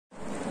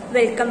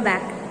Welcome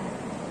back.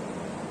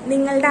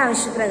 നിങ്ങളുടെ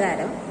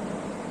ആവശ്യപ്രകാരം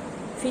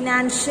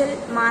financial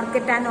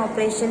market and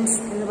operations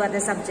എന്ന് പറഞ്ഞ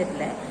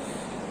സബ്ജക്റ്റിൽ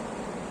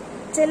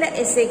ചില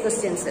എസ്സേ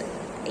ക്വസ്റ്റ്യൻസ്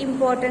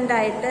ഇമ്പോർട്ടൻ്റ്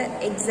ആയിട്ട്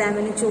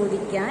എക്സാമിന്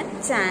ചോദിക്കാൻ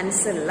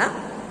ചാൻസ് ഉള്ള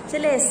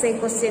ചില എസ്സേ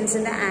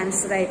ക്വസ്റ്റ്യൻസിൻ്റെ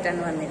ആൻസർ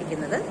ആയിട്ടാണ്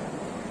വന്നിരിക്കുന്നത്.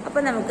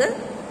 അപ്പോൾ നമുക്ക്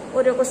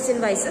ഓരോ ക്വസ്റ്റ്യൻ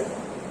വൈസ്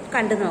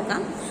കണ്ടു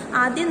നോക്കാം.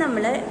 ആദ്യം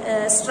നമ്മൾ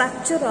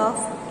structure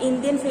of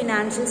Indian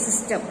financial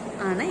system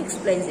ആണ്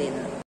എക്സ്പ്ലെയിൻ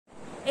ചെയ്യുന്നത്.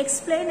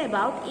 Explain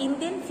about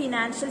Indian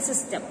financial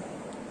system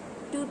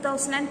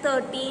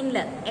 2013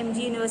 MG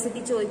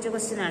university ചോദിച്ച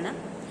ക്വസ്റ്റ്യൻ ആണ്.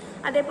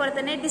 അതേപോലെ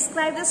തന്നെ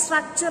describe the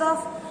structure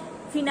of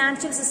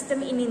financial system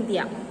in India,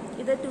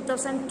 ഇത്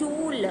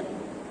 2002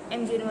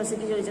 MG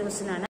യൂണിവേഴ്സിറ്റി ചോദിച്ച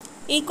ക്വസ്റ്റ്യൻ ആണ്.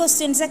 ഈ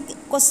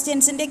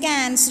ക്വസ്റ്റ്യൻസിൻ്റെയൊക്കെ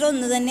ആൻസർ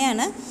ഒന്ന്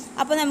തന്നെയാണ്.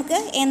 അപ്പോൾ നമുക്ക്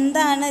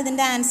എന്താണ്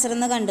ഇതിൻ്റെ ആൻസർ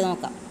എന്ന് കണ്ടു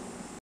നോക്കാം.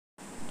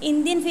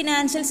 ഇന്ത്യൻ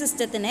ഫിനാൻഷ്യൽ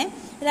സിസ്റ്റത്തിനെ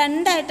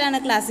രണ്ടായിട്ടാണ്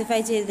ക്ലാസിഫൈ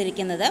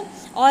ചെയ്തിരിക്കുന്നത്.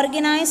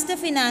 ഓർഗനൈസ്ഡ്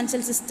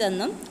ഫിനാൻഷ്യൽ സിസ്റ്റം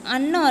എന്നും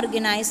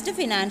അൺഓർഗനൈസ്ഡ്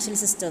ഫിനാൻഷ്യൽ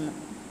സിസ്റ്റം എന്നും.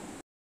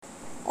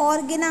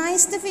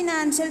 ഓർഗനൈസ്ഡ്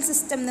ഫിനാൻഷ്യൽ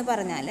സിസ്റ്റം എന്ന്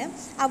പറഞ്ഞാൽ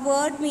ആ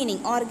വേർഡ്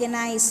മീനിങ്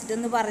ഓർഗനൈസ്ഡ്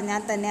എന്ന്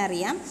പറഞ്ഞാൽ തന്നെ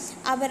അറിയാം,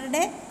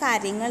 അവരുടെ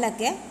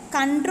കാര്യങ്ങളൊക്കെ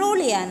കൺട്രോൾ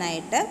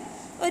ചെയ്യാനായിട്ട്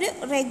ഒരു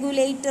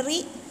റെഗുലേറ്ററി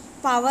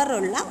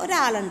പവറുള്ള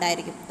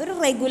ഒരാളുണ്ടായിരിക്കും, ഒരു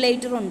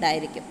റെഗുലേറ്റർ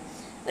ഉണ്ടായിരിക്കും,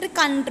 ഒരു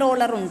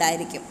കൺട്രോളർ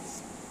ഉണ്ടായിരിക്കും.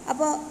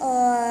 അപ്പോൾ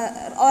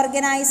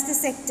ഓർഗനൈസ്ഡ്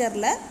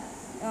സെക്ടറിൽ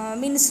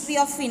ministry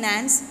of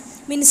finance,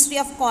 ministry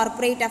of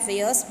corporate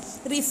affairs,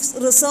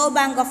 reserve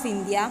bank of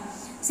India,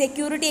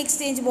 security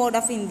exchange board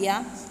of India,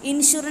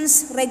 insurance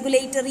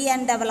regulatory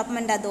and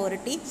development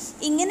authority,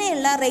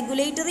 ഇങ്ങനെയുള്ള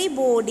റെഗുലേറ്ററി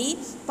ബോഡി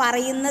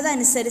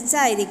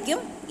പറയുന്നതനുസരിച്ചായിരിക്കും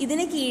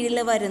ഇതിന് കീഴിൽ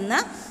വരുന്ന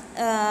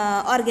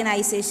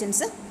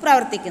ഓർഗനൈസേഷൻസ്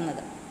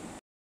പ്രവർത്തിക്കുന്നത്.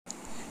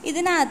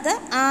 ഇതിനകത്ത്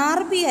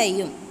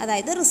RBIയും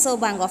അതായത്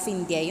റിസർവ് ബാങ്ക് ഓഫ്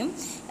ഇന്ത്യയും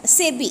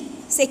SEBI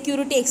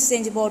security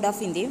exchange board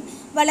of ഇന്ത്യയും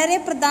വളരെ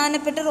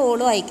പ്രധാനപ്പെട്ട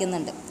റോള്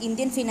വഹിക്കുന്നുണ്ട്.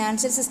 ഇന്ത്യൻ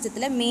ഫിനാൻഷ്യൽ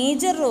സിസ്റ്റത്തിലെ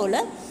മേജർ റോള്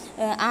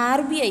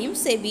RBIയും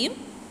സെബിയും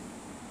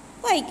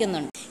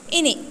വഹിക്കുന്നുണ്ട്.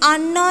 ഇനി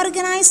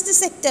അൺഓർഗനൈസ്ഡ്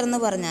സെക്ടർ എന്ന്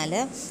പറഞ്ഞാൽ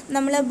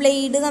നമ്മൾ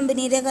ബ്ലേഡ്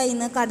കമ്പനിയുടെ കയ്യിൽ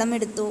നിന്ന്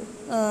കടമെടുത്തു,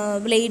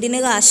 ബ്ലേഡിന്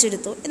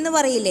കാശെടുത്തു എന്ന്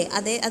പറയില്ലേ,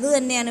 അത്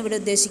തന്നെയാണ് ഇവിടെ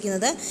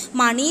ഉദ്ദേശിക്കുന്നത്.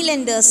 മണി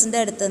ലെൻഡേഴ്സിൻ്റെ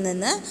അടുത്ത്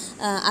നിന്ന്,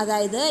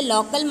 അതായത്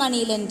ലോക്കൽ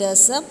മണി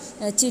ലെൻഡേഴ്സ്,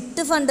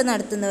 ചിട്ട് ഫണ്ട്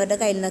നടത്തുന്നവരുടെ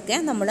കയ്യിൽ നിന്നൊക്കെ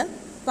നമ്മൾ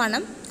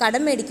പണം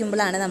കടം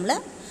മേടിക്കുമ്പോഴാണ്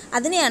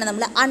അതിനെയാണ്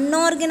നമ്മൾ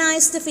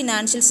അൺഓർഗനൈസ്ഡ്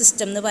ഫിനാൻഷ്യൽ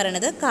സിസ്റ്റം എന്ന്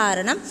പറയുന്നത്.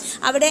 കാരണം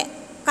അവിടെ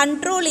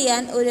കൺട്രോൾ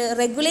ചെയ്യാൻ,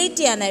 റെഗുലേറ്റ്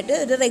ചെയ്യാനായിട്ട്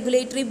ഒരു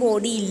റെഗുലേറ്ററി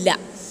ബോഡി ഇല്ല.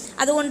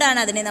 അതുകൊണ്ടാണ്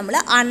അതിനെ നമ്മൾ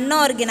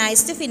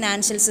അൺഓർഗനൈസ്ഡ്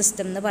ഫിനാൻഷ്യൽ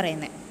സിസ്റ്റം എന്ന്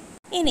പറയുന്നത്.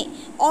 ഇനി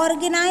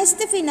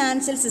ഓർഗനൈസ്ഡ്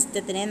ഫിനാൻഷ്യൽ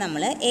സിസ്റ്റത്തിനെ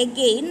നമ്മൾ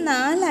എഗെയിൻ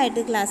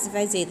 4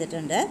 ക്ലാസിഫൈ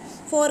ചെയ്തിട്ടുണ്ട്.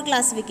 4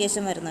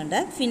 ക്ലാസിഫിക്കേഷൻ വരുന്നുണ്ട്: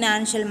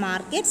 financial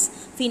markets,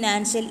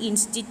 financial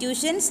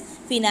institutions,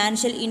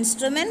 financial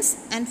instruments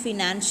and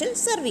financial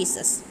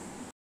services.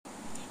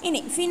 ഇനി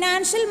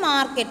financial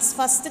markets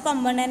first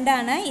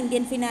കോമ്പണൻ്റാണ്.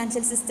 Indian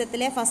financial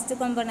സിസ്റ്റത്തിലെ ഫസ്റ്റ്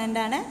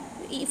കോമ്പണൻ്റാണ്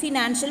ഈ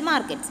ഫിനാൻഷ്യൽ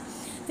മാർക്കറ്റ്സ്.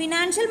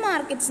 ഫിനാൻഷ്യൽ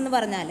മാർക്കറ്റ്സ് എന്ന്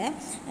പറഞ്ഞാൽ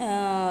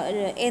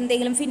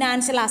എന്തെങ്കിലും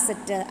ഫിനാൻഷ്യൽ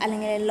അസറ്റ്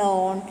അല്ലെങ്കിൽ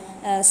loan,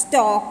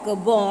 stock,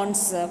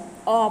 bonds,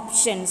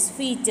 options,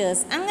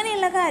 features,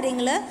 അങ്ങനെയുള്ള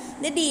കാര്യങ്ങൾ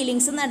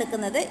ഡീലിങ്സ്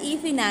നടക്കുന്നത് ഈ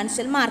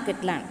ഫിനാൻഷ്യൽ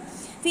മാർക്കറ്റിലാണ്.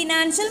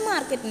 ഫിനാൻഷ്യൽ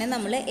മാർക്കറ്റിനെ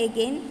നമ്മൾ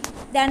എഗെയിൻ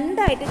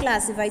 2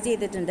 ക്ലാസിഫൈ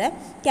ചെയ്തിട്ടുണ്ട്: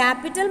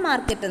 ക്യാപിറ്റൽ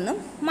മാർക്കറ്റ് എന്നും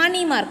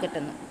മണി മാർക്കറ്റ്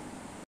എന്നും.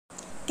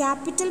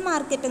 ക്യാപിറ്റൽ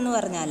മാർക്കറ്റ് എന്ന്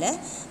പറഞ്ഞാൽ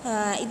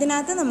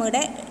ഇതിനകത്ത്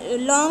നമ്മുടെ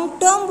long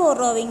term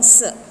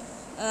borrowings,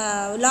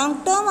 long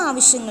term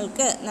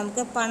ആവശ്യങ്ങൾക്ക്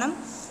നമുക്ക് പണം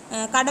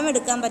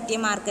കടമെടുക്കാൻ പറ്റിയ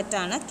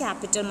മാർക്കറ്റാണ്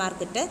ക്യാപിറ്റൽ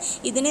മാർക്കറ്റ്.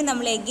 ഇതിനെ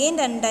നമ്മൾ എഗെയിൻ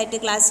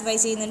 2 ക്ലാസിഫൈ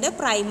ചെയ്യുന്നുണ്ട്: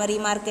 പ്രൈമറി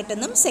മാർക്കറ്റ്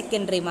എന്നും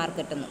സെക്കൻഡറി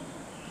മാർക്കറ്റ് എന്നും.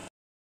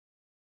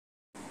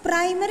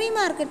 പ്രൈമറി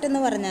മാർക്കറ്റ് എന്ന്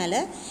പറഞ്ഞാൽ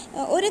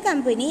ഒരു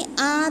കമ്പനി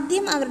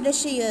ആദ്യം അവരുടെ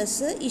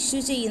ഷെയർസ് ഇഷ്യൂ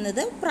ചെയ്യുന്നത്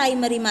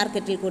പ്രൈമറി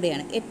മാർക്കറ്റിൽ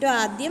കൂടെയാണ്. ഏറ്റവും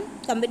ആദ്യം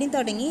കമ്പനി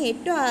തുടങ്ങി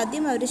ഏറ്റവും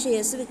ആദ്യം അവർ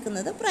ഷെയർസ്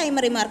വിൽക്കുന്നത്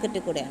പ്രൈമറി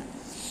മാർക്കറ്റിൽ കൂടെയാണ്.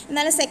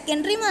 എന്നാൽ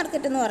സെക്കൻഡറി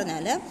മാർക്കറ്റ് എന്ന്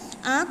പറഞ്ഞാൽ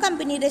ആ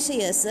കമ്പനിയുടെ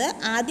ഷെയർസ്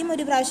ആദ്യം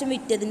ഒരു പ്രാവശ്യം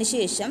വിറ്റതിന്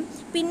ശേഷം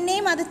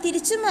പിന്നെയും അത്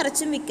തിരിച്ചും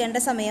മറിച്ചും വിൽക്കേണ്ട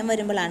സമയം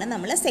വരുമ്പോഴാണ്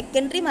നമ്മൾ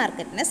സെക്കൻഡറി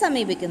മാർക്കറ്റിനെ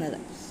സമീപിക്കുന്നത്.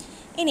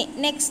 ഇനി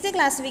നെക്സ്റ്റ്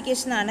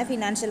ക്ലാസിഫിക്കേഷനാണ്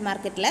ഫിനാൻഷ്യൽ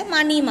മാർക്കറ്റിലെ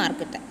മണി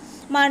മാർക്കറ്റ്.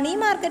 മണി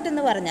മാർക്കറ്റ്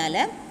എന്ന് പറഞ്ഞാൽ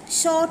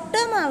ഷോർട്ട്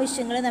ടേം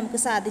ആവശ്യങ്ങൾ നമുക്ക്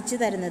സാധിച്ചു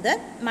തരുന്നത്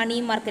മണി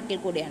മാർക്കറ്റിൽ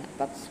കൂടിയാണ്.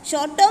 അപ്പം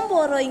ഷോർട്ട് ടേം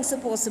ബോറോയിങ്സ്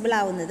പോസിബിൾ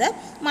ആവുന്നത്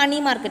മണി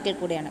മാർക്കറ്റിൽ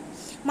കൂടിയാണ്.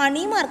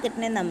 മണി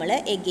മാർക്കറ്റിനെ നമ്മൾ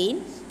again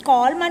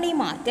call money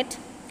market,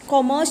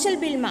 commercial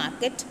bill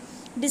market,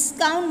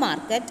 discount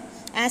market,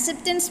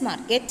 acceptance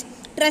market,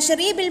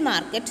 treasury bill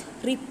market,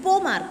 repo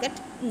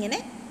market, ഇങ്ങനെ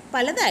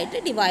പലതായിട്ട്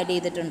ഡിവൈഡ്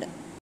ചെയ്തിട്ടുണ്ട്.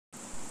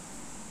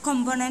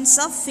 Components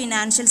of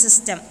financial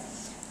system.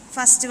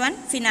 First one,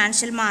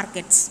 financial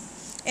markets.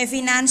 A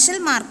financial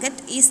market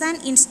is an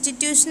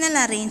institutional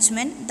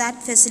arrangement that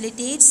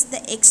facilitates the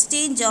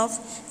exchange of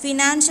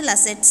financial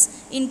assets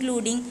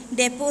including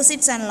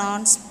deposits and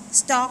loans,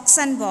 stocks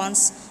and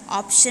bonds,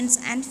 options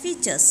and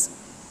features.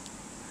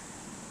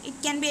 It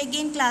can be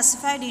again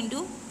classified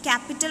into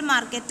capital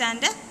market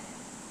and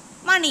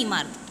money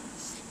market.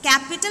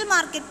 Capital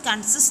market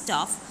consists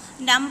of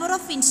number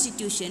of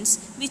institutions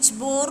which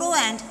borrow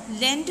and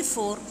lend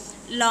for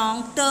long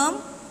term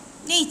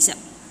nature.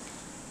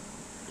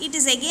 it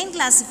is again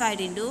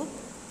classified into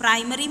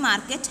primary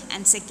market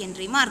and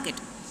secondary market.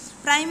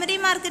 Primary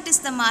market is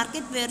the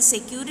market where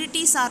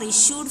securities are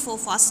issued for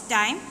first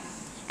time,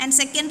 and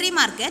secondary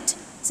market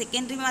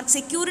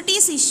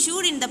securities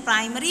issued in the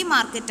primary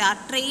market are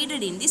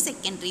traded in the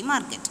secondary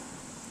market.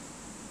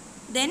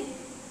 Then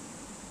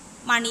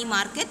money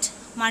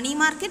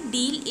market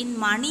deal in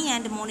money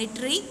and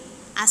monetary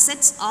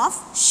assets of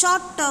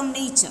short term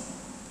nature.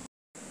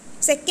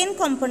 Second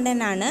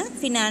component ആണ്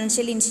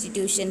financial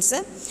institutions.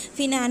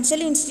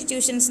 Financial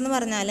institutions എന്ന്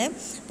പറഞ്ഞാൽ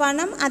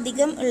പണം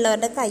അധികം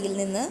ഉള്ളവരുടെ കയ്യിൽ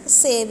നിന്ന്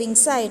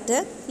savings ആയിട്ട്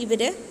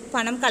ഇവർ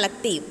പണം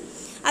കളക്ട് ചെയ്യും.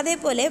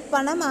 അതേപോലെ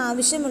പണം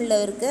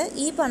ആവശ്യമുള്ളവർക്ക്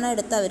ഈ പണം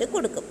എടുത്ത് അവർ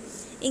കൊടുക്കും.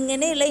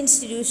 ഇങ്ങനെയുള്ള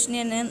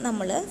ഇൻസ്റ്റിറ്റ്യൂഷനാണ്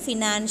നമ്മൾ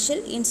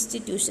ഫിനാൻഷ്യൽ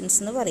ഇൻസ്റ്റിറ്റ്യൂഷൻസ്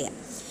എന്ന് പറയാം.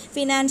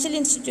 ഫിനാൻഷ്യൽ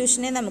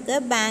ഇൻസ്റ്റിറ്റ്യൂഷനെ നമുക്ക്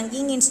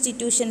ബാങ്കിങ്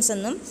ഇൻസ്റ്റിറ്റ്യൂഷൻസ്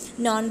എന്നും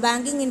നോൺ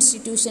ബാങ്കിങ്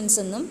ഇൻസ്റ്റിറ്റ്യൂഷൻസ്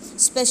എന്നും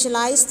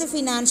സ്പെഷ്യലൈസ്ഡ്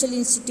ഫിനാൻഷ്യൽ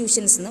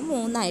ഇൻസ്റ്റിറ്റ്യൂഷൻസ് എന്നും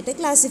മൂന്നായിട്ട്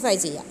ക്ലാസിഫൈ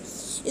ചെയ്യാം.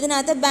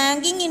 ഇതിനകത്ത്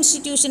ബാങ്കിങ്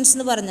ഇൻസ്റ്റിറ്റ്യൂഷൻസ്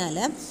എന്ന് പറഞ്ഞാൽ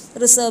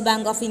reserve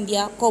bank of India,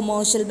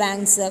 commercial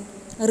banks,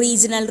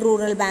 regional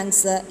rural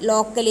banks,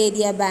 local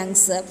area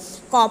banks,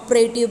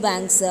 cooperative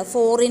banks,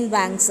 foreign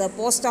banks,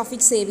 post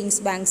office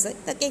savings banks,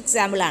 ഇതൊക്കെ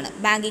എക്സാമ്പിളാണ്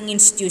ബാങ്കിങ്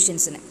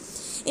ഇൻസ്റ്റിറ്റ്യൂഷൻസിന്.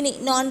 ഇനി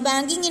നോൺ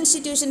ബാങ്കിങ്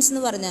ഇൻസ്റ്റിറ്റ്യൂഷൻസ്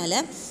എന്ന് പറഞ്ഞാൽ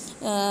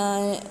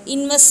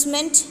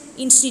investment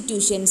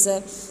institutions,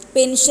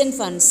 pension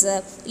funds,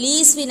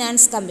 lease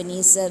finance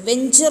companies,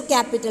 venture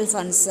capital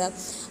funds,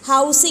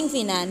 housing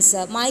finance,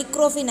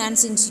 micro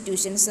finance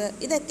institutions,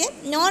 ഇതൊക്കെ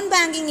non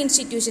banking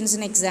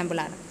ഇൻസ്റ്റിറ്റ്യൂഷൻസിന്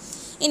എക്സാമ്പിളാണ്.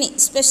 ഇനി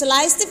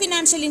specialised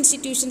financial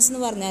institutions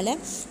എന്ന് പറഞ്ഞാൽ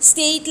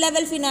സ്റ്റേറ്റ്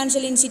ലെവൽ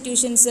ഫിനാൻഷ്യൽ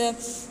ഇൻസ്റ്റിറ്റ്യൂഷൻസ്,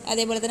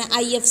 അതേപോലെ തന്നെ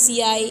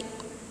IFCI,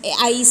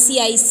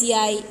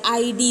 ICICI,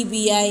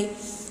 IDBI,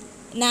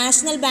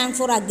 national bank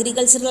for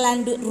agricultural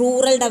and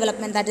rural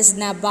development, that is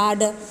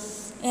NABARD,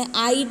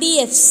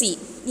 IDFC,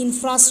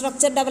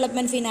 infrastructure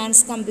development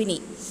finance company,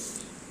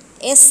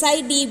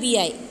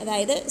 SIDBI,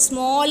 അതായത്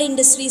small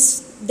industries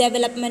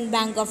development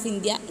bank of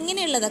India,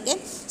 ഇങ്ങനെയുള്ളതൊക്കെ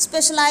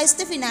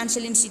specialised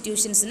financial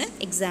ഇൻസ്റ്റിറ്റ്യൂഷൻസിന്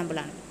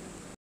എക്സാമ്പിളാണ്.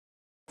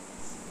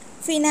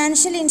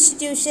 Financial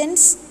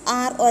institutions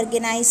are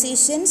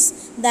organizations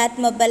that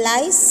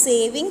mobilize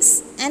savings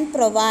and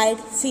provide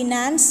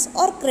finance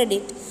or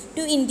credit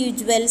to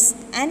individuals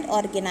and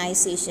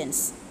organizations.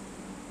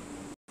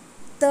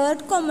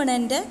 Third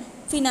component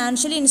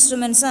financial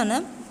instruments ആണ്.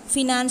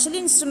 Financial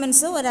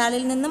instruments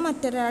ഒരാളിൽ നിന്ന്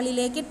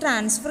മറ്റൊരാളിലേക്ക്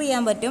transfer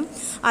ചെയ്യാൻ പറ്റും.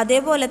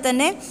 അതേപോലെ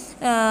തന്നെ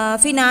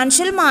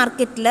financial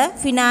മാർക്കറ്റിൽ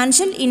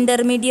financial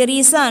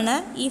ഇൻ്റർമീഡിയറീസാണ്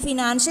ഈ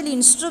ഫിനാൻഷ്യൽ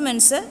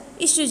ഇൻസ്ട്രുമെൻറ്റ്സ്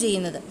ഇഷ്യൂ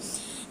ചെയ്യുന്നത്.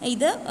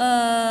 ഇത്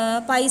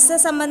പൈസ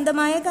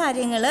സംബന്ധമായ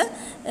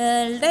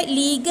കാര്യങ്ങളുടെ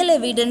ലീഗൽ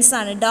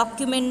എവിഡൻസാണ്,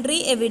 ഡോക്യുമെൻ്ററി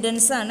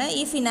എവിഡൻസാണ്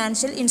ഈ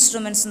ഫിനാൻഷ്യൽ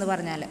ഇൻസ്ട്രുമെൻറ്റ്സ് എന്ന്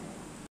പറഞ്ഞാൽ.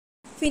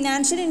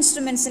 ഫിനാൻഷ്യൽ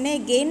ഇൻസ്ട്രുമെൻറ്റ്സിനെ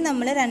എഗെയിൻ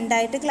നമ്മൾ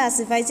രണ്ടായിട്ട്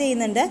ക്ലാസിഫൈ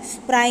ചെയ്യുന്നുണ്ട്,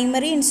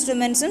 പ്രൈമറി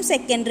ഇൻസ്ട്രുമെൻറ്റ്സും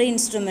സെക്കൻഡറി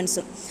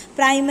ഇൻസ്ട്രുമെൻറ്റ്സും.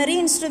 പ്രൈമറി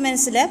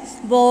ഇൻസ്ട്രുമെൻറ്റ്സിൽ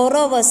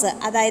ബോറോവേഴ്സ്,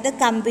 അതായത്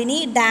കമ്പനി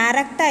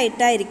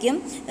ഡയറക്റ്റായിട്ടായിരിക്കും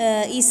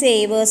ഈ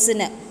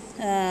സേവേഴ്സിന്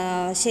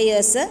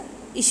ഷെയർസ്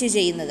ഇഷ്യൂ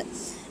ചെയ്യുന്നത്.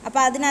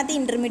 അപ്പോൾ അതിനകത്ത്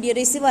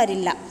ഇൻ്റർമീഡിയറീസ്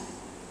വരില്ല.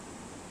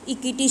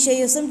 ഇക്വിറ്റി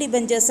ഷെയർസും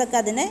ഡിബഞ്ചേഴ്സൊക്കെ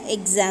അതിന്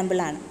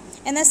എക്സാമ്പിളാണ്.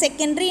 എന്നാൽ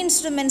സെക്കൻഡറി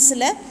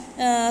ഇൻസ്ട്രുമെൻറ്റ്സിൽ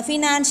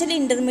ഫിനാൻഷ്യൽ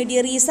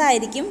ഇൻ്റർമീഡിയറീസ്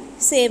ആയിരിക്കും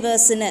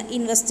സേവേഴ്സിന്,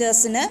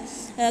 ഇൻവെസ്റ്റേഴ്സിന്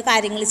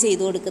കാര്യങ്ങൾ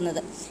ചെയ്തു കൊടുക്കുന്നത്.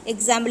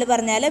 എക്സാമ്പിൾ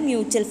പറഞ്ഞാൽ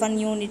മ്യൂച്വൽ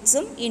ഫണ്ട്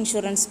യൂണിറ്റ്സും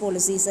ഇൻഷുറൻസ്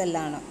പോളിസീസ്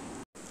എല്ലാമാണ്.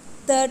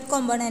 Third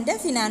component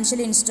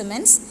financial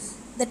instruments.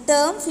 The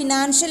term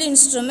financial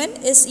instrument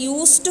is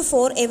used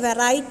for a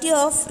variety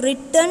of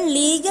written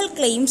legal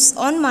claims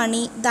on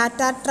money that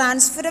are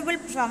transferable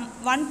from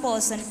one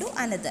person to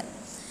another.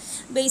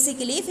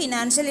 Basically,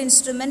 financial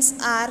instruments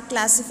are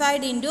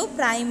classified into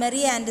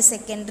primary and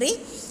secondary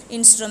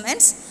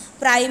instruments.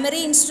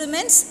 Primary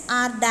instruments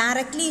are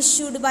directly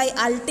issued by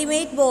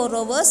ultimate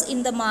borrowers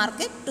in the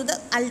market to the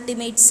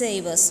ultimate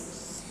savers.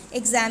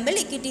 Example,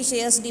 equity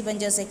shares,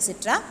 debentures,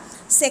 etc.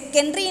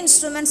 Secondary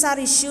instruments are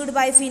issued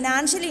by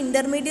financial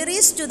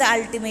intermediaries to the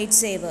ultimate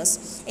savers.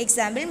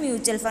 Example,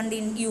 mutual fund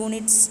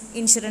units,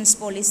 insurance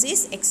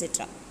policies,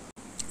 etc.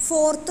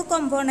 Fourth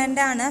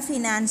component ആണ്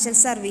financial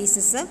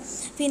services.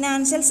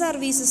 Financial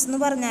services എന്ന്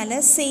പറഞ്ഞാൽ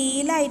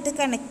സെയിലായിട്ട്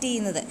connect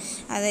ചെയ്യുന്നത്,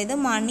 അതായത്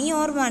money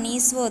or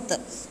monies worth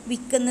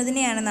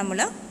വിൽക്കുന്നതിനെയാണ് നമ്മൾ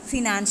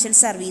financial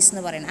service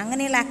എന്ന് പറയുന്നത്.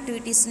 അങ്ങനെയുള്ള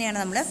ആക്ടിവിറ്റീസിനെയാണ്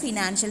നമ്മൾ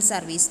ഫിനാൻഷ്യൽ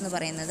സർവീസ് എന്ന്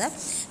പറയുന്നത്.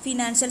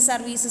 ഫിനാൻഷ്യൽ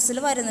സർവീസസിൽ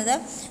വരുന്നത്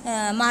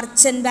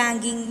merchant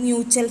banking,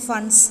 mutual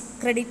funds,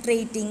 credit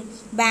rating,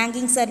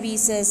 banking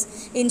services,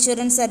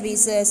 insurance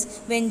services,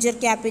 venture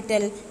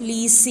capital,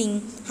 leasing,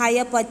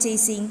 higher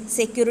purchasing,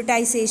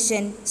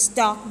 securitisation,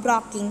 stock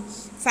broking,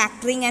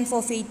 factoring and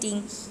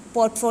ഫോർഫെയ്റ്റിംഗ്,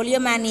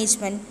 portfolio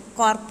management,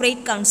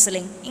 corporate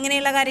counselling,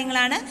 ഇങ്ങനെയുള്ള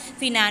കാര്യങ്ങളാണ്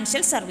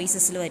ഫിനാൻഷ്യൽ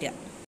സർവീസസിൽ വരിക.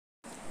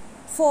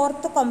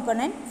 Fourth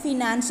component,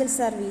 financial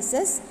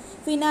services.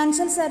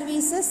 Financial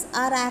services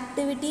are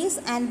activities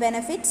and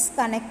benefits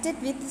connected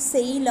with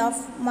sale of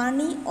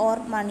money or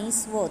money's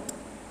worth.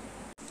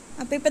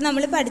 അപ്പോൾ ഇപ്പോൾ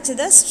നമ്മൾ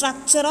പഠിച്ചത്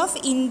structure of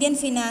Indian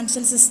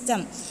financial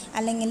system,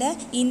 അല്ലെങ്കിൽ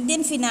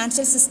Indian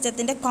financial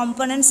സിസ്റ്റത്തിൻ്റെ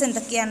കോമ്പണൻറ്റ്സ്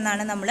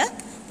എന്തൊക്കെയാണെന്നാണ് നമ്മൾ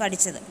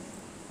പഠിച്ചത്.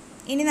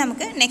 ഇനി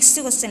നമുക്ക്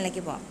നെക്സ്റ്റ്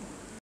ക്വസ്റ്റ്യനിലേക്ക് പോകാം.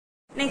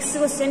 Next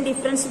question,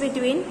 difference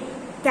between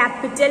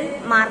capital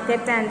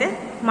market and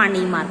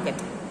money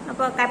market.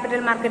 അപ്പോൾ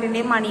ക്യാപിറ്റൽ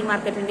മാർക്കറ്റിൻ്റെയും മണി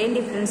മാർക്കറ്റിൻ്റെയും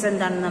ഡിഫറൻസ്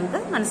എന്താണെന്ന് നമുക്ക്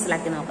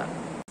മനസ്സിലാക്കി നോക്കാം.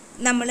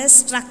 നമ്മൾ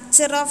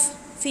സ്ട്രക്ചർ ഓഫ്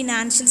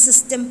ഫിനാൻഷ്യൽ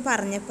സിസ്റ്റം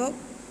പറഞ്ഞപ്പോൾ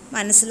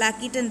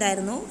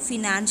മനസ്സിലാക്കിയിട്ടുണ്ടായിരുന്നു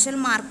ഫിനാൻഷ്യൽ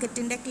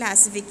മാർക്കറ്റിൻ്റെ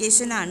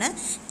ക്ലാസിഫിക്കേഷനാണ്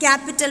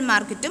ക്യാപിറ്റൽ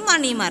മാർക്കറ്റും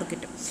മണി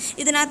മാർക്കറ്റും.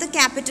 ഇതിനകത്ത്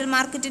ക്യാപിറ്റൽ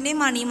മാർക്കറ്റിൻ്റെയും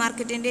മണി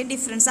മാർക്കറ്റിൻ്റെയും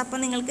ഡിഫറൻസ് അപ്പോൾ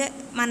നിങ്ങൾക്ക്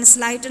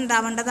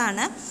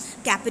മനസ്സിലായിട്ടുണ്ടാവേണ്ടതാണ്.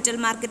 ക്യാപിറ്റൽ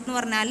മാർക്കറ്റ് എന്ന്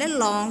പറഞ്ഞാൽ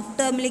ലോങ്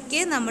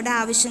ടേമിലേക്ക് നമ്മുടെ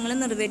ആവശ്യങ്ങൾ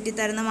നിറവേറ്റി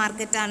തരുന്ന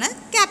മാർക്കറ്റാണ്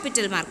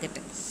ക്യാപിറ്റൽ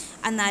മാർക്കറ്റ്.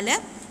 എന്നാൽ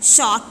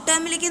ഷോർട്ട്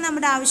ടേമിലേക്ക്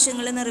നമ്മുടെ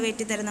ആവശ്യങ്ങൾ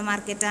നിറവേറ്റി തരുന്ന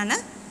മാർക്കറ്റാണ്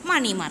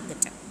മണി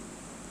മാർക്കറ്റ്.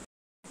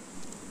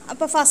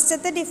 അപ്പോൾ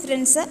ഫസ്റ്റത്തെ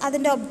ഡിഫറൻസ്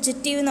അതിൻ്റെ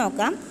ഒബ്ജക്റ്റീവ്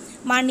നോക്കാം.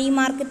 മണി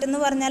മാർക്കറ്റ് എന്ന്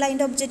പറഞ്ഞാൽ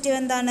അതിൻ്റെ ഒബ്ജക്റ്റീവ്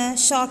എന്താണ്?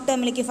 ഷോർട്ട്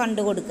ടേമിലേക്ക്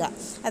ഫണ്ട് കൊടുക്കുക.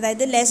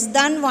 അതായത് ലെസ്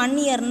ദാൻ 1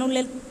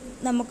 ഇയറിനുള്ളിൽ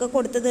നമുക്ക്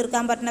കൊടുത്തു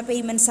തീർക്കാൻ പറ്റുന്ന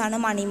പേയ്മെൻറ്റ്സ് ആണ്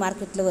മണി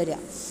മാർക്കറ്റിൽ വരിക.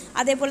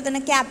 അതേപോലെ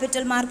തന്നെ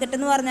ക്യാപിറ്റൽ മാർക്കറ്റ്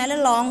എന്ന് പറഞ്ഞാൽ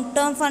ലോങ്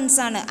ടേം ഫണ്ട്സ്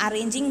ആണ്.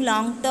 അറേഞ്ചിങ്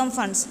ലോങ് ടേം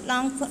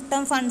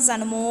ഫണ്ട്സ്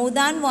ആണ്. മോർ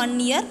ദാൻ 1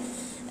 ഇയർ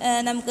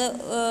നമുക്ക്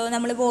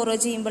നമ്മൾ ബോറോ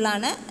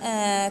ചെയ്യുമ്പോഴാണ്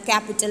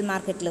ക്യാപിറ്റൽ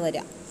മാർക്കറ്റിൽ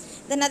വരിക.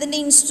 ദെൻ അതിൻ്റെ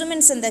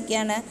ഇൻസ്ട്രുമെൻറ്റ്സ്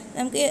എന്തൊക്കെയാണ്?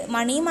 നമുക്ക്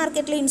മണി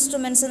മാർക്കറ്റിലെ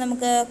ഇൻസ്ട്രുമെൻറ്റ്സ്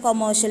നമുക്ക്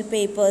commercial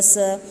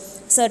papers,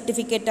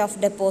 certificate of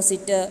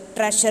deposit,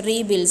 treasury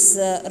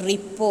bills,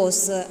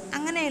 repose,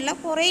 അങ്ങനെയുള്ള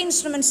കുറേ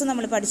ഇൻസ്ട്രുമെൻറ്റ്സ്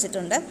നമ്മൾ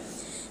പഠിച്ചിട്ടുണ്ട്.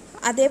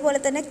 അതേപോലെ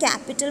തന്നെ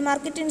ക്യാപിറ്റൽ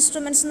മാർക്കറ്റ്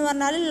ഇൻസ്ട്രുമെൻറ്റ്സ് എന്ന്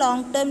പറഞ്ഞാൽ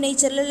ലോങ് ടേം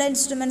നേച്ചറിലുള്ള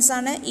ഇൻസ്ട്രുമെൻറ്റ്സ്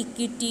ആണ്.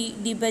 ഇക്വിറ്റി,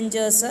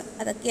 ഡിബഞ്ചേഴ്സ്,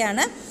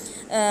 അതൊക്കെയാണ്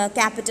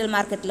ക്യാപിറ്റൽ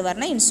മാർക്കറ്റിൽ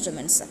വരുന്ന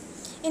ഇൻസ്ട്രുമെൻറ്റ്സ്.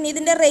 ഇനി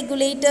ഇതിൻ്റെ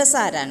റെഗുലേറ്റേഴ്സ്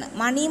ആരാണ്?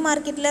 മണി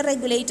മാർക്കറ്റിലെ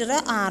റെഗുലേറ്റർ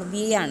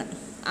RBI ആണ്.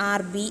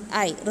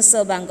 RBI,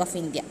 reserve bank of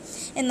India.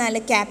 എന്നാൽ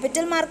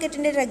ക്യാപിറ്റൽ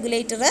മാർക്കറ്റിൻ്റെ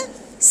റെഗുലേറ്റർ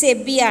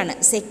SEBI ആണ്,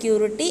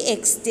 security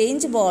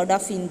exchange board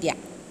of India.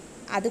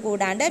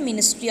 അതുകൂടാണ്ട്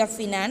ministry of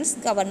finance,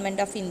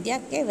 government of India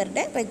ഒക്കെ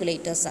ഇവരുടെ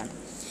റെഗുലേറ്റേഴ്സാണ്.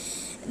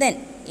 ദെൻ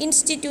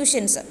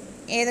ഇൻസ്റ്റിറ്റ്യൂഷൻസ്,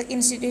 ഏതൊക്കെ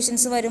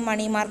ഇൻസ്റ്റിറ്റ്യൂഷൻസ് വരും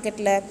മണി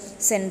മാർക്കറ്റിൽ?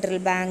 Central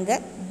bank,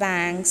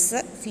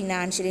 banks,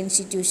 financial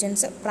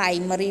institutions,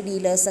 primary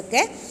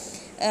ഡീലേഴ്സൊക്കെ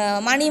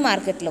മണി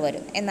മാർക്കറ്റിൽ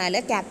വരും. എന്നാൽ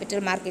ക്യാപിറ്റൽ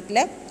മാർക്കറ്റിൽ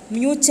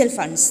mutual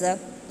funds,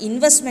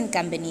 investment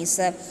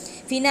companies,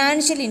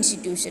 financial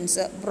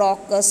institutions,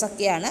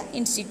 ബ്രോക്കേഴ്സൊക്കെയാണ്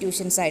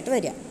ഇൻസ്റ്റിറ്റ്യൂഷൻസായിട്ട്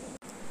വരിക.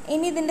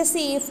 ഇനി ഇതിൻ്റെ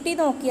സേഫ്റ്റി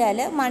നോക്കിയാൽ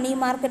മണി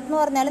മാർക്കറ്റ് എന്ന്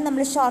പറഞ്ഞാൽ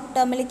നമ്മൾ ഷോർട്ട്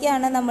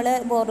ടേമിലേക്കാണ് നമ്മൾ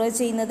ബോറോ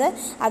ചെയ്യുന്നത്.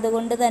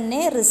 അതുകൊണ്ട്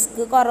തന്നെ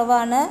റിസ്ക്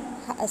കുറവാണ്,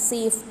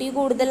 സേഫ്റ്റി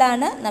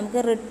കൂടുതലാണ്,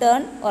 നമുക്ക്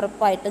റിട്ടേൺ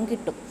ഉറപ്പായിട്ടും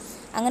കിട്ടും.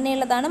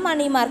 അങ്ങനെയുള്ളതാണ്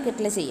മണി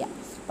മാർക്കറ്റിൽ ചെയ്യുക.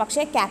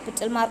 പക്ഷേ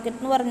ക്യാപിറ്റൽ മാർക്കറ്റ്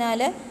എന്ന്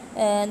പറഞ്ഞാൽ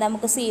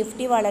നമുക്ക്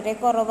സേഫ്റ്റി വളരെ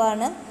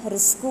കുറവാണ്,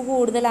 റിസ്ക്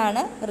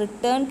കൂടുതലാണ്,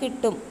 റിട്ടേൺ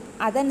കിട്ടും.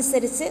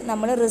 അതനുസരിച്ച്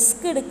നമ്മൾ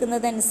റിസ്ക്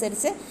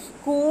എടുക്കുന്നതനുസരിച്ച്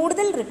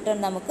കൂടുതൽ റിട്ടേൺ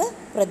നമുക്ക്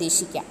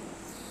പ്രതീക്ഷിക്കാം.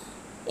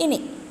 ഇനി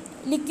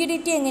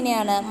ലിക്വിഡിറ്റി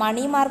എങ്ങനെയാണ്?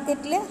 മണി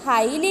മാർക്കറ്റിൽ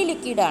ഹൈലി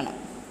ലിക്വിഡാണ്.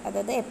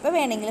 അതായത് എപ്പോൾ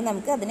വേണമെങ്കിലും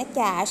നമുക്ക് അതിനെ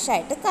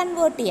ക്യാഷായിട്ട്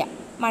കൺവേർട്ട് ചെയ്യാം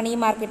മണി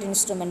മാർക്കറ്റ്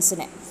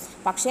ഇൻസ്ട്രുമെൻസിനെ.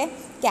 പക്ഷേ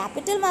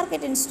ക്യാപിറ്റൽ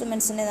മാർക്കറ്റ്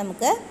ഇൻസ്ട്രുമെൻസിനെ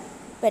നമുക്ക്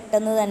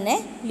പെട്ടെന്ന് തന്നെ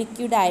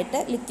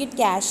ലിക്വിഡ്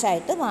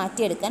ക്യാഷായിട്ട്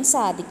മാറ്റിയെടുക്കാൻ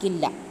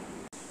സാധിക്കില്ല.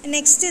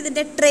 നെക്സ്റ്റ്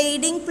ഇതിൻ്റെ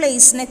ട്രേഡിംഗ്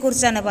പ്ലേസിനെ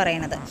കുറിച്ചാണ്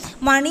പറയുന്നത്.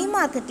 മണി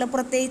മാർക്കറ്റിൽ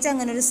പ്രത്യേകിച്ച്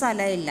അങ്ങനെ ഒരു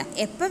സ്ഥലമില്ല.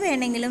 എപ്പോൾ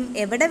വേണമെങ്കിലും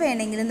എവിടെ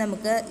വേണമെങ്കിലും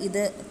നമുക്ക്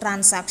ഇത്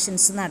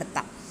ട്രാൻസാക്ഷൻസ്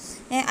നടത്താം.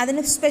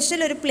 അതിന്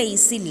സ്പെഷ്യൽ ഒരു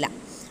പ്ലേസ് ഇല്ല.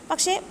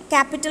 പക്ഷേ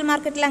ക്യാപിറ്റൽ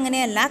മാർക്കറ്റിൽ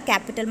അങ്ങനെയല്ല.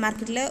 ക്യാപിറ്റൽ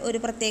മാർക്കറ്റിൽ ഒരു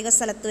പ്രത്യേക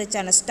സ്ഥലത്ത്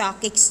വെച്ചാണ്,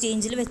 സ്റ്റോക്ക്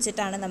എക്സ്ചേഞ്ചിൽ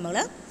വെച്ചിട്ടാണ് നമ്മൾ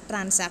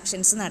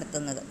ട്രാൻസാക്ഷൻസ്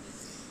നടത്തുന്നത്.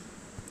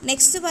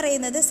 നെക്സ്റ്റ്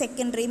പറയുന്നത്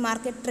secondary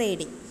market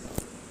trading.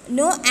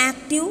 No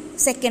active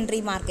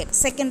secondary market.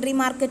 Secondary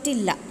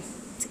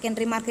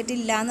market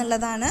ഇല്ല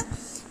എന്നുള്ളതാണ്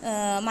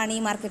മണി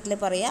മാർക്കറ്റിൽ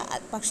പറയുക.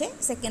 പക്ഷേ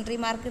സെക്കൻഡറി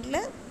മാർക്കറ്റിൽ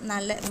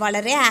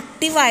വളരെ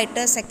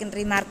ആക്റ്റീവായിട്ട്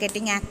സെക്കൻഡറി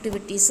മാർക്കറ്റിംഗ്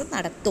ആക്ടിവിറ്റീസ്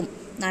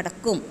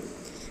നടക്കും.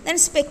 ദെൻ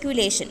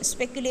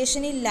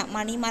സ്പെക്കുലേഷൻ ഇല്ല.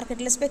 മണി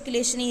മാർക്കറ്റിൽ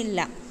സ്പെക്കുലേഷൻ ഇല്ല.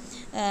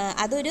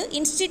 അതൊരു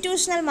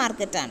ഇൻസ്റ്റിറ്റ്യൂഷണൽ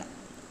മാർക്കറ്റാണ്.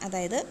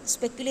 അതായത്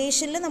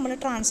സ്പെക്കുലേഷനിൽ നമ്മൾ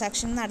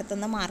ട്രാൻസാക്ഷൻ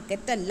നടത്തുന്ന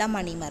മാർക്കറ്റല്ല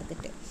മണി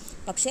മാർക്കറ്റ്.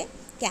 പക്ഷേ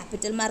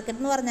ക്യാപിറ്റൽ മാർക്കറ്റ്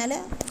എന്ന് പറഞ്ഞാൽ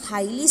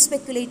ഹൈലി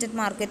സ്പെക്കുലേറ്റഡ്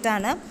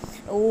മാർക്കറ്റാണ്.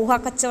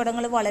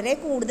 ഊഹക്കച്ചവടങ്ങൾ വളരെ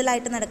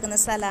കൂടുതലായിട്ട് നടക്കുന്ന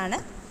സ്ഥലമാണ്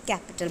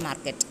capital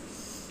market.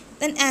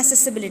 Then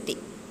accessibility,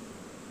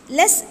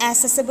 less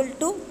accessible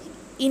to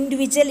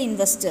individual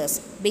investors,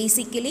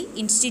 basically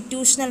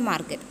institutional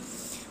market.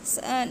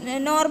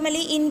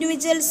 Normally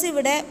individuals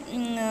ഇവിടെ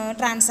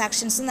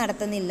ട്രാൻസാക്ഷൻസ്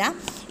നടത്തുന്നില്ല,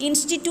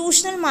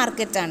 ഇൻസ്റ്റിറ്റ്യൂഷണൽ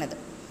മാർക്കറ്റാണിത്.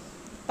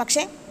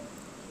 പക്ഷേ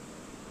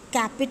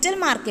ക്യാപിറ്റൽ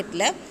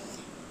മാർക്കറ്റിൽ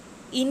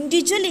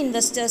ഇൻഡിവിജ്വൽ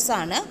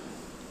ഇൻവെസ്റ്റേഴ്സാണ്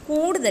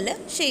കൂടുതൽ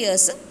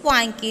ഷെയർസ്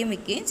വാങ്ങിക്കുകയും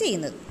വിൽക്കുകയും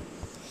ചെയ്യുന്നത്.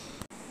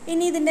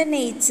 ഇനി ഇതിൻ്റെ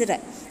നേച്ചർ,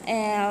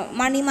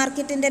 മണി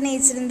മാർക്കറ്റിൻ്റെ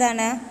നേച്ചർ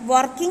എന്താണ്?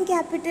 വർക്കിംഗ്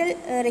ക്യാപിറ്റൽ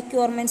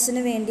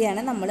റിക്വയർമെൻറ്റ്സിന്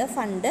വേണ്ടിയാണ് നമ്മൾ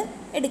ഫണ്ട്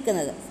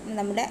എടുക്കുന്നത്.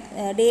 നമ്മുടെ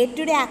ഡേ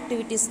ടു ഡേ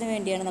ആക്ടിവിറ്റീസിന്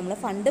വേണ്ടിയാണ് നമ്മൾ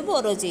ഫണ്ട്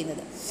ബോറോ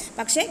ചെയ്യുന്നത്.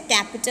 പക്ഷേ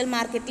ക്യാപിറ്റൽ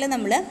മാർക്കറ്റിൽ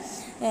നമ്മൾ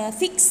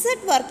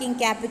fixed working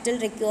capital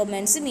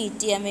requirements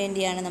meet ചെയ്യാൻ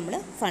വേണ്ടിയാണ് നമ്മൾ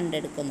ഫണ്ട്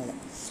എടുക്കുന്നത്.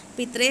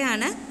 അപ്പോൾ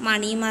ഇത്രയാണ്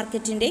മണി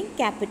മാർക്കറ്റിൻ്റെയും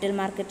ക്യാപിറ്റൽ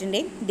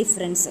മാർക്കറ്റിൻ്റെയും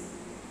ഡിഫറൻസ്.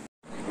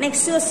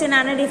 നെക്സ്റ്റ് ക്വസ്റ്റ്യൻ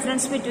ആണ്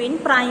difference between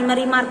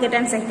primary market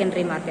and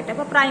secondary market.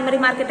 അപ്പോൾ പ്രൈമറി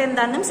മാർക്കറ്റ്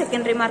എന്താണെന്നും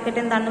സെക്കൻഡറി മാർക്കറ്റ്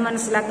എന്താണെന്നും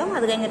മനസ്സിലാക്കാം.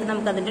 അത് കഴിഞ്ഞിട്ട്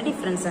നമുക്ക് അതിൻ്റെ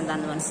ഡിഫറൻസ്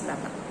എന്താണെന്ന്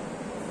മനസ്സിലാക്കാം.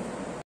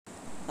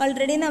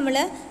 ഓൾറെഡി നമ്മൾ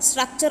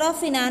സ്ട്രക്ചർ ഓഫ്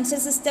ഫിനാൻഷ്യൽ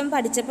സിസ്റ്റം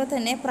പഠിച്ചപ്പോൾ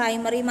തന്നെ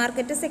പ്രൈമറി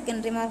മാർക്കറ്റ്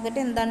സെക്കൻഡറി മാർക്കറ്റ്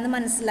എന്താണെന്ന്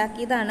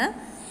മനസ്സിലാക്കിയതാണ്.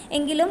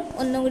 എങ്കിലും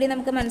ഒന്നും കൂടി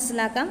നമുക്ക്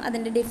മനസ്സിലാക്കാം,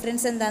 അതിൻ്റെ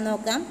ഡിഫറൻസ് എന്താണെന്ന്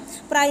നോക്കാം.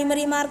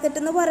 പ്രൈമറി മാർക്കറ്റ്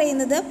എന്ന്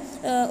പറയുന്നത്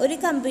ഒരു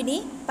കമ്പനി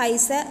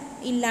പൈസ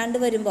ഇല്ലാണ്ട്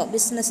വരുമ്പോൾ,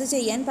 ബിസിനസ്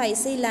ചെയ്യാൻ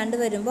പൈസ ഇല്ലാണ്ട്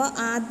വരുമ്പോൾ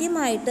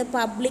ആദ്യമായിട്ട്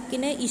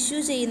പബ്ലിക്കിന് ഇഷ്യൂ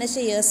ചെയ്യുന്ന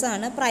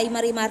ഷെയർസാണ്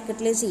പ്രൈമറി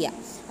മാർക്കറ്റിൽ ചെയ്യുക.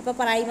 അപ്പോൾ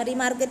പ്രൈമറി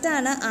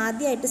മാർക്കറ്റാണ്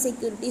ആദ്യമായിട്ട്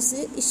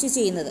സെക്യൂരിറ്റീസ് ഇഷ്യൂ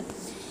ചെയ്യുന്നത്.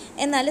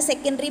 എന്നാൽ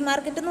സെക്കൻഡറി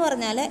മാർക്കറ്റ് എന്ന്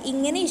പറഞ്ഞാൽ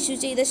ഇങ്ങനെ ഇഷ്യൂ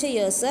ചെയ്ത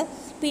ഷെയർസ്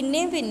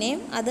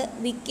പിന്നെയും അത്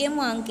വിൽക്കുകയും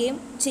വാങ്ങുകയും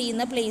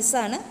ചെയ്യുന്ന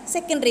പ്ലേസാണ്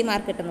സെക്കൻഡറി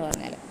മാർക്കറ്റ് എന്ന്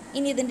പറഞ്ഞാൽ.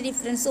 ഇനി ഇതിൻ്റെ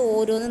ഡിഫറൻസ്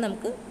ഓരോന്ന്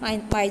നമുക്ക്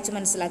വായിച്ച്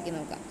മനസ്സിലാക്കി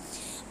നോക്കാം.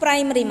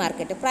 Primary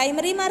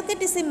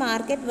market is A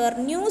market were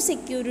new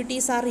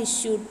securities are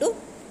issued to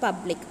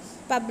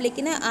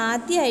പബ്ലിക്കിന്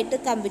ആദ്യമായിട്ട്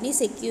കമ്പനി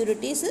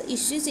സെക്യൂരിറ്റീസ്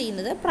ഇഷ്യൂ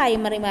ചെയ്യുന്നത്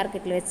പ്രൈമറി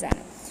മാർക്കറ്റിൽ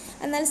വെച്ചാണ്.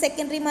 എന്നാൽ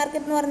സെക്കൻഡറി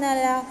മാർക്കറ്റ് എന്ന് പറഞ്ഞാൽ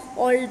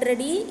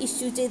ഓൾറെഡി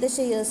ഇഷ്യൂ ചെയ്ത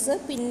ഷെയർസ്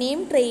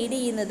പിന്നെയും ട്രേഡ്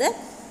ചെയ്യുന്നത്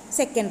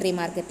secondary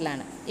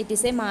മാർക്കറ്റിലാണ്. It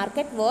is A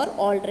market where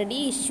already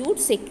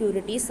issued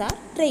securities are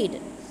trade.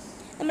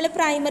 നമ്മൾ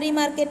പ്രൈമറി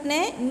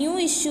മാർക്കറ്റിനെ ന്യൂ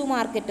ഇഷ്യൂ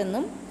മാർക്കറ്റ്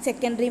എന്നും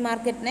സെക്കൻഡറി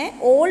മാർക്കറ്റിനെ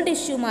ഓൾഡ്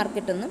ഇഷ്യൂ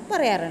മാർക്കറ്റ് എന്നും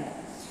പറയാറുണ്ട്.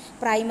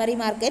 Primary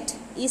market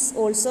is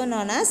also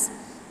known as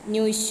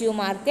new issue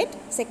market.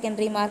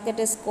 Secondary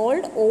market is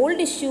called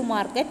old issue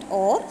market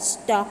or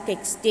stock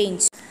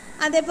exchange.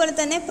 അതേപോലെ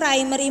തന്നെ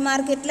primary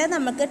മാർക്കറ്റിൽ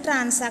നമുക്ക്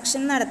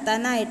ട്രാൻസാക്ഷൻ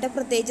നടത്താനായിട്ട്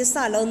പ്രത്യേകിച്ച്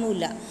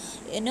സ്ഥലമൊന്നുമില്ല.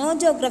 No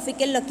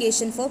geographical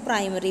location for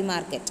primary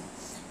market.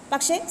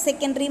 പക്ഷേ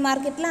സെക്കൻഡറി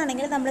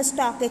മാർക്കറ്റിലാണെങ്കിൽ നമ്മൾ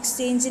സ്റ്റോക്ക്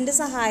എക്സ്ചേഞ്ചിൻ്റെ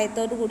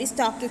സഹായത്തോടു കൂടി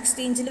സ്റ്റോക്ക്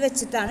എക്സ്ചേഞ്ചിൽ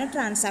വെച്ചിട്ടാണ്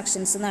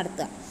ട്രാൻസാക്ഷൻസ്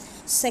നടത്തുക.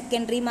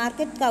 Secondary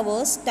market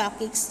covers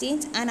stock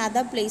exchange and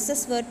other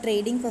places were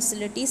trading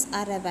facilities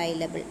are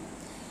available.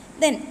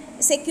 Then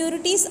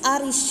securities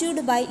are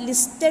issued by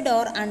listed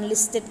or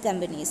unlisted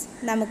companies.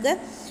 നമുക്ക്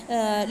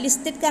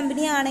listed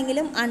company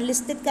ആണെങ്കിലും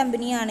unlisted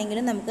company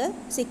ആണെങ്കിലും നമുക്ക്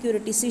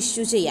സെക്യൂരിറ്റീസ്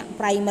ഇഷ്യൂ ചെയ്യാം.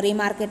 പ്രൈമറി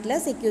മാർക്കറ്റിൽ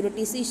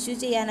securities issue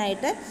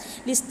ചെയ്യാനായിട്ട്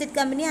listed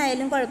company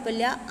ആയാലും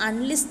കുഴപ്പമില്ല,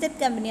 unlisted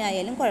company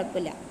ആയാലും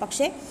കുഴപ്പമില്ല.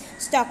 പക്ഷേ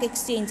സ്റ്റോക്ക്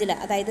എക്സ്ചേഞ്ചിൽ,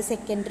 അതായത്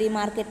സെക്കൻഡറി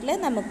മാർക്കറ്റിൽ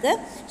നമുക്ക്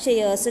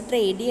ഷെയർസ്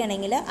ട്രേഡ്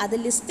ചെയ്യണമെങ്കിൽ അത്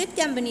ലിസ്റ്റഡ്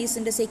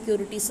കമ്പനീസിൻ്റെ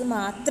സെക്യൂരിറ്റീസ്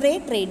മാത്രമേ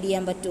ട്രേഡ്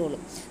ചെയ്യാൻ പറ്റുള്ളൂ.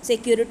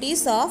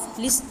 Securities of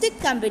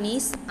listed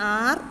companies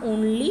are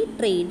only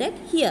traded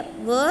here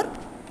were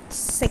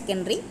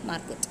secondary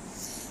market.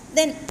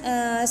 Then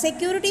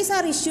securities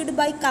are issued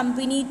by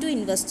company to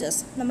investors.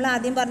 നമ്മൾ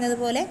ആദ്യം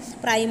പറഞ്ഞതുപോലെ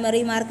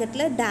പ്രൈമറി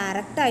മാർക്കറ്റിൽ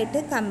ഡയറക്റ്റായിട്ട്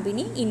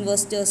കമ്പനി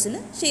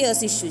ഇൻവെസ്റ്റേഴ്സിന്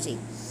ഷെയർസ് ഇഷ്യൂ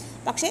ചെയ്യും.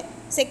 പക്ഷേ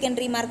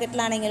secondary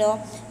മാർക്കറ്റിലാണെങ്കിലോ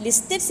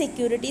listed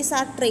securities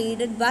are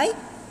traded by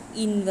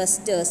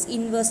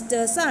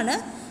ഇൻവെസ്റ്റേഴ്സാണ്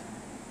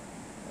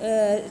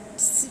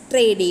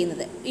trade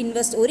ചെയ്യുന്നത്.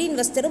 ഒരു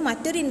ഇൻവെസ്റ്റർ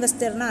മറ്റൊരു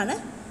ഇൻവെസ്റ്ററിനാണ്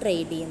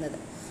ട്രേഡ് ചെയ്യുന്നത്.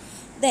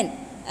 Then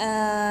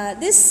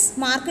this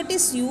market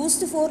is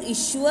used for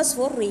issuers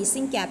four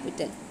racing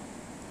capital.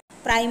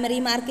 Primary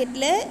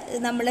മാർക്കറ്റിൽ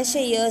നമ്മൾ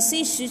ഷെയർസ്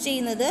ഇഷ്യൂ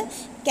ചെയ്യുന്നത്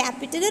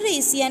ക്യാപിറ്റൽ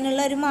റേസ്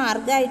ചെയ്യാനുള്ള ഒരു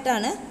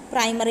മാർഗ്ഗമായിട്ടാണ്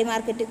പ്രൈമറി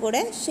മാർക്കറ്റിൽ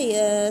കൂടെ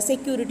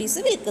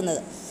സെക്യൂരിറ്റീസ്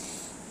വിൽക്കുന്നത്.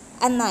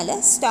 എന്നാൽ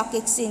സ്റ്റോക്ക്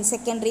എക്സ്ചേഞ്ച്,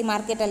 സെക്കൻഡറി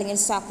മാർക്കറ്റ് അല്ലെങ്കിൽ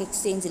സ്റ്റോക്ക്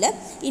എക്സ്ചേഞ്ചിൽ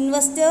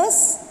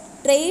investors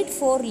trade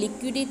four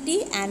liquidity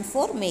and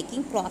for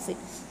making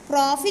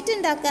profit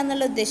ഉണ്ടാക്കുക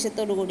എന്നുള്ള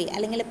ഉദ്ദേശത്തോടു കൂടി,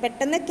 അല്ലെങ്കിൽ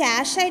പെട്ടെന്ന്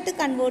ക്യാഷായിട്ട്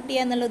കൺവേർട്ട്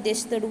ചെയ്യുക എന്നുള്ള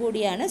ഉദ്ദേശത്തോടു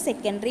കൂടിയാണ്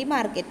സെക്കൻഡറി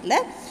മാർക്കറ്റിൽ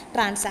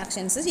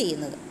ട്രാൻസാക്ഷൻസ്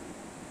ചെയ്യുന്നത്.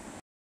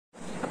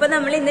 അപ്പോൾ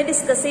നമ്മൾ ഇന്ന്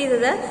ഡിസ്കസ്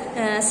ചെയ്തത്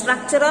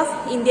structure of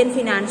Indian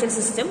financial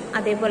system,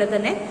 അതേപോലെ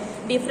തന്നെ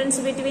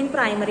difference between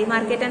primary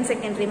market and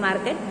secondary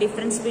market,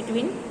 difference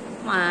between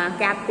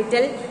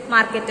capital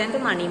market and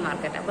money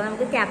market. അപ്പോൾ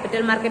നമുക്ക്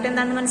ക്യാപിറ്റൽ മാർക്കറ്റ്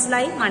എന്താണെന്ന്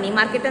മനസ്സിലായി, മണി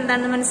മാർക്കറ്റ്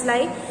എന്താണെന്ന്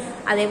മനസ്സിലായി,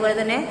 അതേപോലെ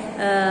തന്നെ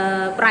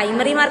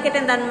പ്രൈമറി മാർക്കറ്റ്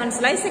എന്താണെന്ന്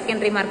മനസ്സിലായി,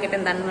 സെക്കൻഡറി മാർക്കറ്റ്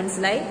എന്താണെന്ന്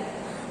മനസ്സിലായി.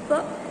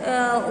 അപ്പോൾ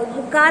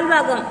 3/4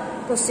 ഭാഗം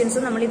ക്വസ്റ്റ്യൻസ്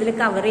നമ്മൾ ഇതിൽ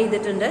കവർ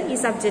ചെയ്തിട്ടുണ്ട് ഈ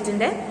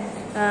സബ്ജക്റ്റിൻ്റെ.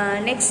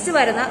 നെക്സ്റ്റ്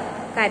വരുന്ന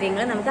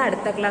കാര്യങ്ങൾ നമുക്ക്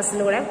അടുത്ത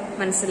ക്ലാസ്സിലൂടെ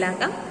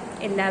മനസ്സിലാക്കാം.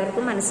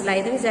 എല്ലാവർക്കും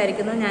മനസ്സിലായെന്ന്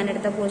വിചാരിക്കുന്നു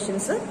ഞാനെടുത്ത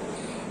പോർഷൻസ്.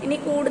 ഇനി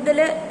കൂടുതൽ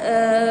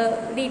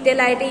ഡീറ്റെയിൽ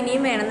ആയിട്ട്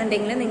ഇനിയും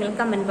വേണമെന്നുണ്ടെങ്കിൽ നിങ്ങൾ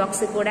കമൻറ്റ്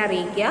ബോക്സിൽ കൂടെ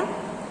അറിയിക്കുക.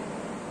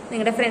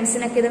 നിങ്ങളുടെ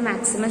ഫ്രണ്ട്സിനൊക്കെ ഇത്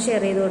മാക്സിമം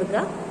ഷെയർ ചെയ്ത്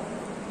കൊടുക്കുക.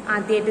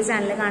 ആദ്യമായിട്ട്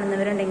ചാനൽ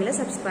കാണുന്നവരുണ്ടെങ്കിൽ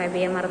സബ്സ്ക്രൈബ്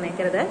ചെയ്യാൻ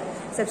മറന്നേക്കരുത്.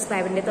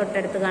 സബ്സ്ക്രൈബിൻ്റെ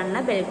തൊട്ടടുത്ത് കാണുന്ന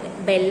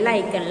ബെൽ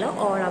ഐക്കണിൽ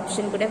ഓൾ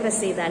ഓപ്ഷൻ കൂടെ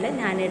പ്രസ് ചെയ്താൽ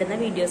ഞാനിടുന്ന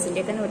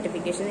വീഡിയോസിൻ്റെയൊക്കെ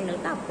നോട്ടിഫിക്കേഷൻ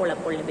നിങ്ങൾക്ക്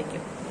അപ്പോൾ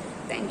ലഭിക്കും.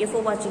 Thank you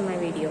for watching my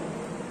video.